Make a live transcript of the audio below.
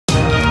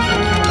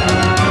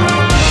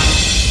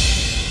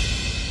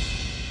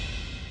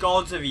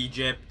Gods of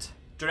Egypt,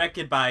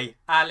 directed by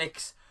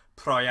Alex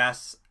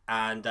Proyas,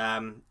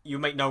 and you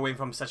might know him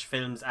from such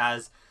films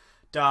as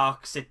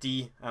Dark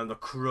City and The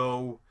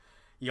Crow.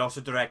 He also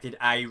directed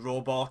I,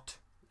 Robot.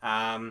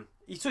 So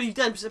he's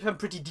done some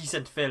pretty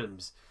decent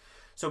films.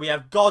 So we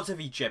have Gods of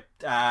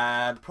Egypt,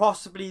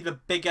 possibly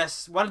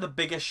one of the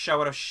biggest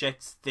shower of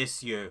shits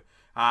this year.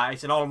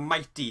 It's an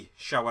almighty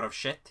shower of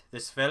shit,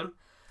 this film.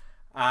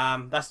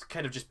 That's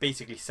kind of just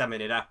basically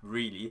summing it up,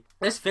 really.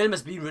 This film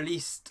has been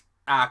released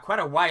quite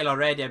a while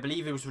already. I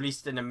believe it was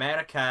released in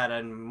America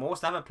and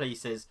most other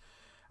places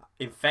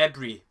in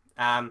February.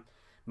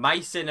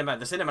 The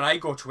cinema I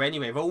go to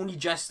anyway, I've only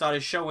just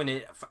started showing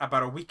it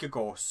about a week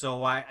ago,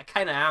 so I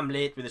kind of am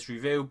late with this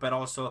review, but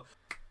also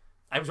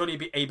I was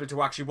only able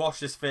to actually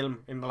watch this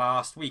film in the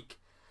last week.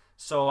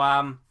 So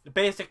the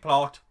basic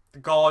plot: the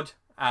god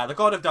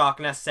of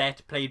darkness,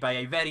 Set, played by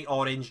a very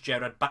orange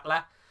Gerard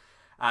Butler.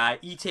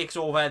 He takes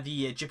over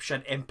the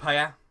Egyptian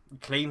Empire,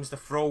 claims the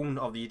throne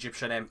of the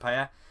Egyptian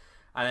Empire,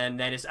 and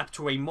then it's up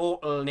to a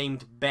mortal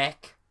named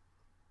Beck,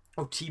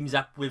 who teams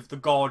up with the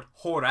god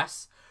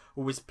Horus,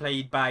 who is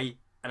played by,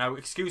 and now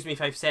excuse me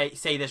if I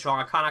say this wrong,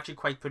 I can't actually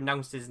quite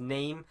pronounce his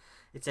name.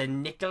 It's a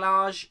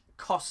Nikolaj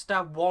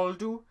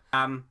Coster-Waldau.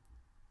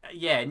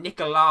 Yeah,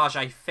 Nikolaj,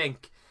 I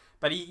think.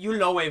 But you'll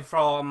know him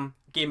from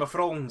Game of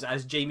Thrones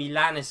as Jaime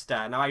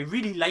Lannister. Now, I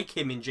really like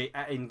him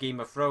in Game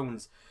of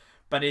Thrones,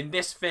 but in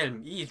this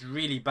film, he's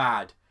really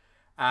bad.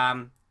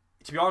 To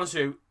be honest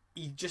with you,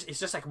 it's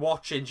just like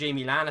watching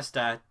Jaime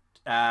Lannister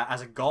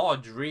as a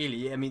god,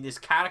 really. I mean, this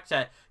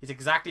character is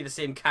exactly the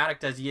same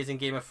character as he is in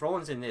Game of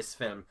Thrones in this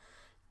film.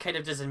 Kind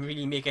of doesn't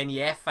really make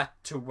any effort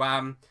to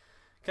kind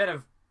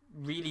of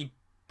really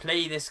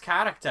play this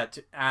character.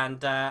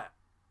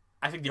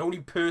 I think the only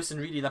person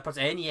really that puts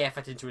any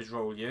effort into his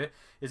role here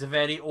is a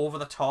very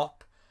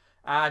over-the-top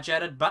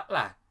Gerard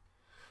Butler.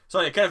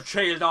 So it kind of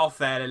trailed off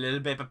there a little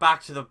bit, but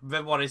back to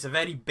what is a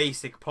very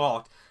basic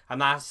plot,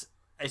 and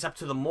it's up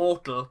to the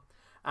mortal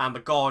and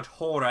the god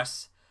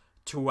Horus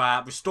to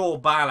restore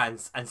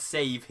balance and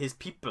save his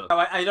people.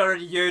 Now, I'd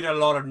already heard a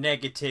lot of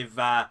negative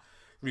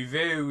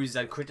reviews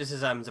and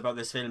criticisms about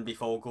this film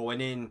before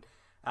going in.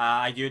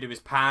 I heard it was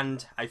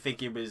panned. I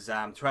think it was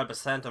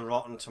 12% on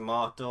Rotten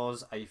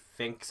Tomatoes. I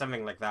think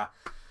something like that.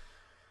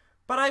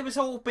 But I was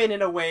hoping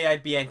in a way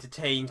I'd be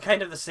entertained,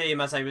 kind of the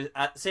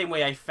same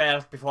way I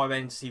felt before I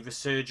went to see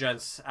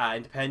Resurgence,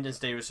 Independence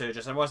Day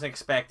Resurgence. I wasn't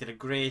expecting a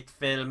great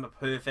film, a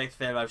perfect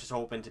film. I was just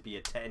hoping to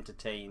be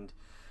entertained.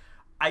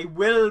 I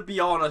will be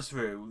honest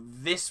with you,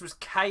 this was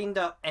kind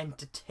of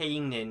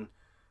entertaining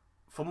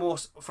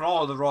for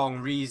all the wrong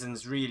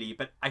reasons, really.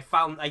 But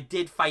I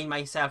did find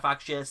myself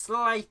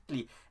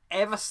actually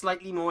ever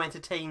slightly more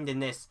entertained in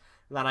this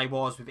than I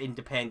was with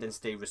Independence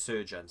Day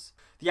Resurgence.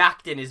 The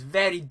acting is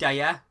very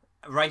dire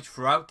right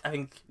throughout. I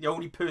think the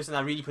only person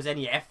that really puts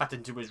any effort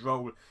into his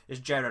role is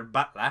Gerard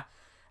Butler,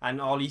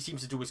 and all he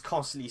seems to do is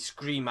constantly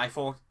scream. I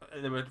thought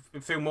there were a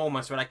few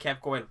moments where I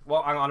kept going,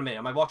 well, hang on a minute,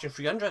 am I watching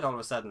 300 all of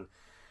a sudden?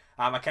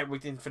 I kept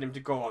waiting for him to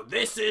go,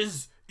 "This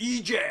is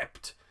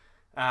Egypt!"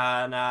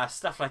 and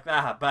stuff like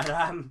that. But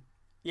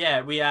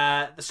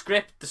yeah, the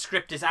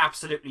script is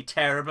absolutely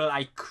terrible.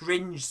 I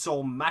cringe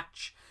so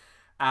much.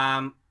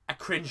 I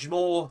cringed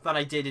more than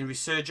I did in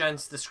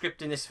Resurgence. The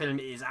script in this film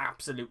is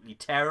absolutely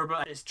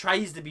terrible. It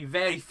tries to be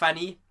very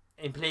funny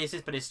in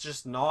places, but it's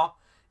just not.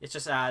 It's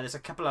just there's a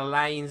couple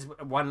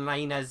of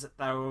one-liners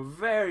that were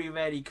very,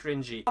 very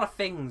cringy. A lot of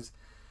things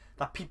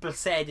that people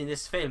said in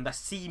this film that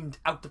seemed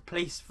out of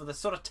place for the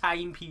sort of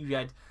time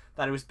period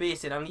that it was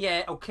based in. And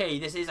yeah, okay,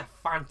 this is a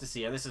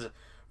fantasy, and this is a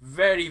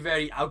very,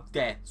 very out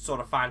there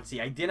sort of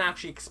fantasy. I didn't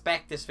actually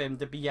expect this film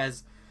to be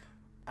as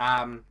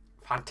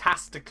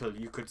fantastical,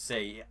 you could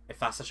say, if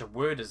that's such a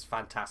word as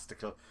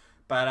fantastical,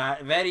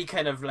 but very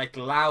kind of like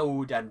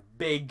loud and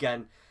big.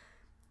 And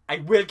I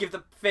will give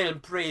the film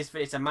praise for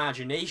its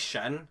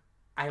imagination.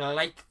 I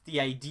like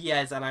the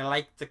ideas, and I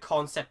like the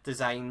concept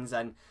designs,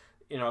 and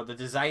you know, the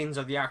designs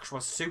of the actual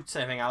suits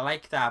and everything. I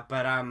like that,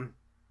 but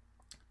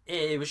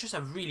it was just a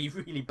really,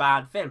 really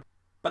bad film.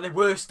 But there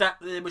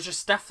was just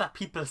stuff that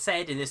people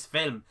said in this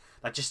film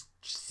that just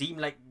seemed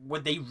like,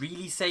 would they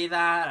really say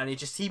that? And it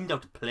just seemed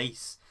out of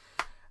place.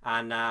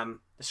 And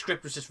the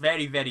script was just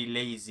very, very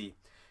lazy.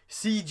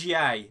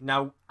 CGI.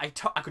 Now, I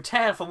could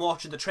tell from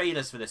watching the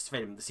trailers for this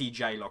film, the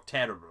CGI looked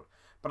terrible.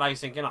 But I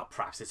was thinking, oh,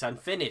 perhaps it's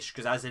unfinished,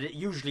 because as it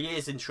usually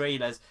is in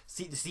trailers,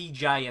 the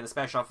CGI and the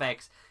special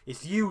effects,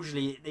 it's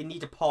usually, they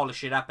need to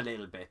polish it up a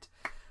little bit.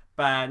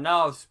 But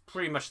now it's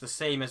pretty much the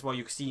same as what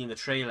you see in the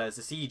trailers.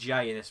 The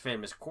CGI in this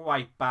film is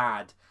quite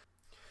bad.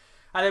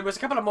 And there was a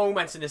couple of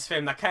moments in this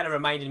film that kind of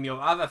reminded me of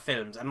other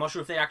films. I'm not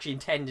sure if they actually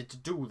intended to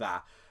do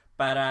that.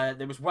 But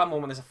there was one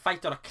moment, there's a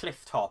fight on a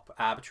cliff top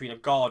between the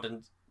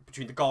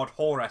god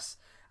Horus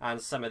and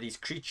some of these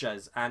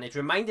creatures. And it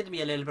reminded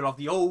me a little bit of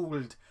the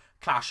old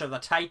Clash of the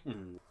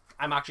Titans.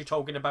 I'm actually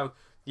talking about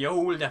the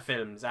older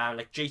films,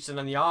 like Jason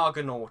and the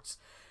Argonauts.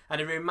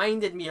 And it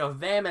reminded me of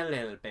them a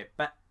little bit.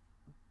 But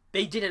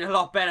they did it a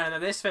lot better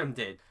than this film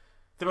did.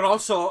 There were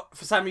also,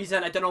 for some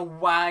reason, I don't know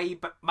why,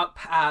 but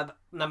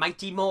the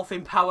Mighty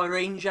Morphin Power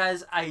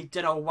Rangers, I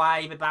don't know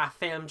why, but that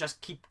film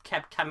just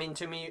kept coming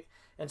to me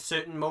at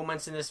certain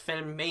moments in this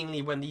film,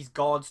 mainly when these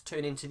gods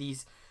turn into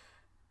these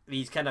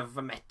kind of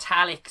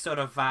metallic sort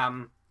of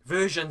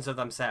versions of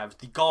themselves,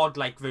 the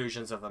godlike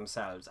versions of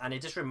themselves, and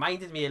it just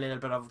reminded me a little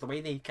bit of the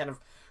way they kind of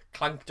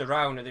clunked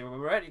around, and they were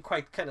really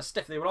quite kind of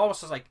stiff. They were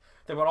almost like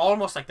the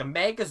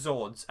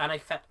Megazords, and I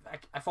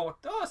thought,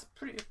 oh, it's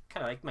pretty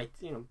kind of like my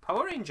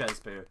Power Rangers.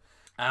 But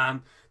there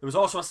was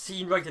also a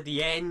scene right at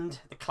the end.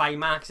 The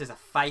climax is a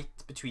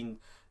fight between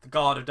the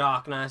God of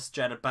Darkness,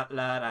 Gerard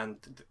Butler,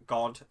 and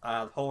God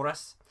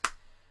Horus.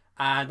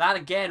 And that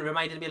again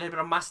reminded me a little bit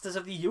of Masters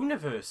of the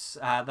Universe,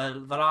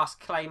 the last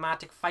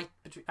climatic fight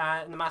between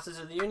in the Masters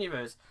of the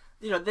Universe.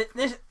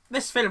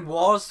 This film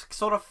was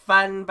sort of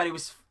fun, but it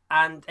was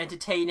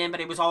entertaining,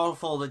 but it was all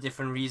for the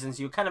different reasons.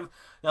 You're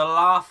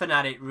laughing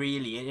at it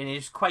really, and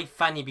it's quite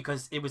funny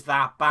because it was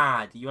that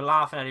bad. You're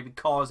laughing at it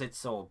because it's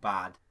so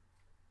bad.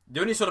 The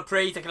only sort of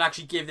praise I can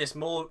actually give this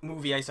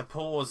movie, I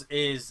suppose,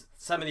 is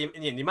some of the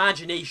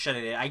imagination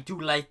in it. I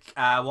do like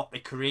what they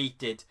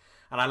created,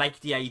 and I like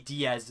the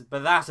ideas,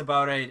 but that's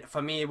about it.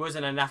 For me, it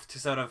wasn't enough to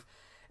sort of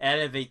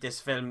elevate this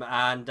film,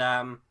 and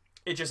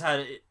it just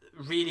had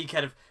really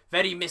kind of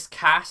very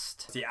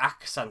miscast. The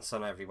accents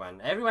on everyone.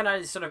 Everyone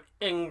had this sort of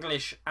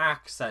English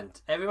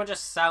accent. Everyone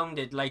just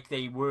sounded like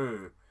they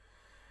were.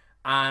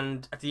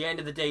 And at the end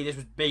of the day, this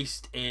was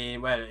based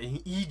in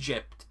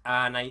Egypt,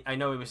 and I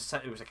know it was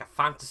like a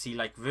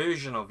fantasy-like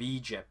version of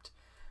Egypt,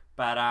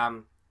 but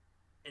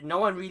no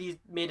one really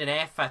made an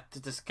effort to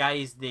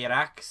disguise their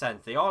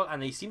accent.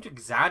 They seem to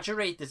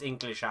exaggerate this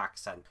English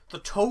accent. The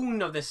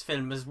tone of this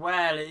film as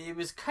well, it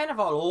was kind of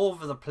all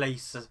over the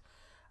place,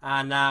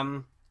 and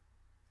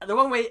the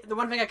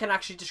one thing I can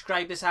actually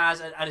describe this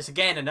as, and it's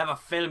again another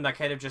film that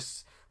kind of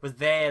just was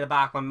there in the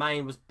back of my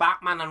mind, was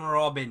Batman and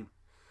Robin.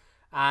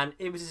 And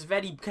it was this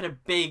very kind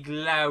of big,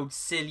 loud,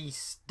 silly,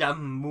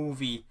 dumb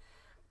movie.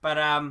 But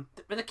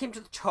when it came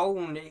to the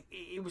tone,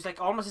 it was like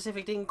almost as if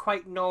it didn't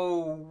quite know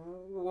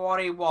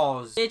what it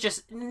was.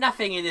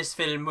 Nothing in this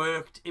film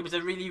worked. It was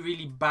a really,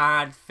 really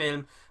bad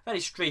film. Very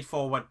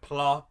straightforward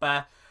plot,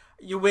 but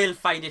you will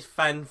find it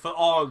fun for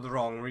all the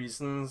wrong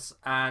reasons.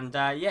 And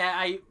yeah,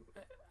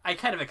 I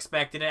kind of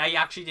expected it. I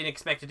actually didn't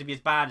expect it to be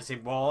as bad as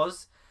it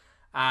was.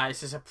 It's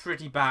just a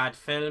pretty bad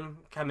film,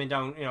 coming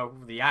down,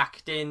 the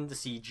acting, the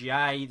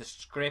CGI, the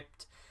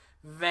script,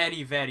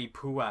 very, very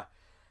poor.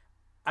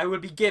 I will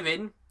be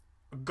giving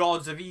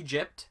Gods of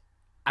Egypt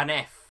an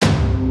F.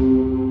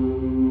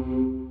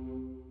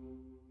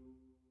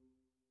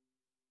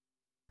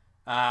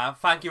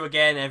 Thank you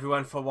again,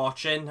 everyone, for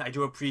watching. I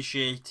do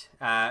appreciate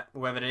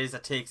whoever it is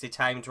that takes the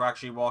time to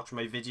actually watch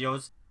my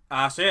videos.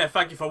 So yeah,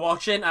 thank you for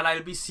watching, and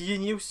I'll be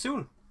seeing you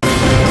soon.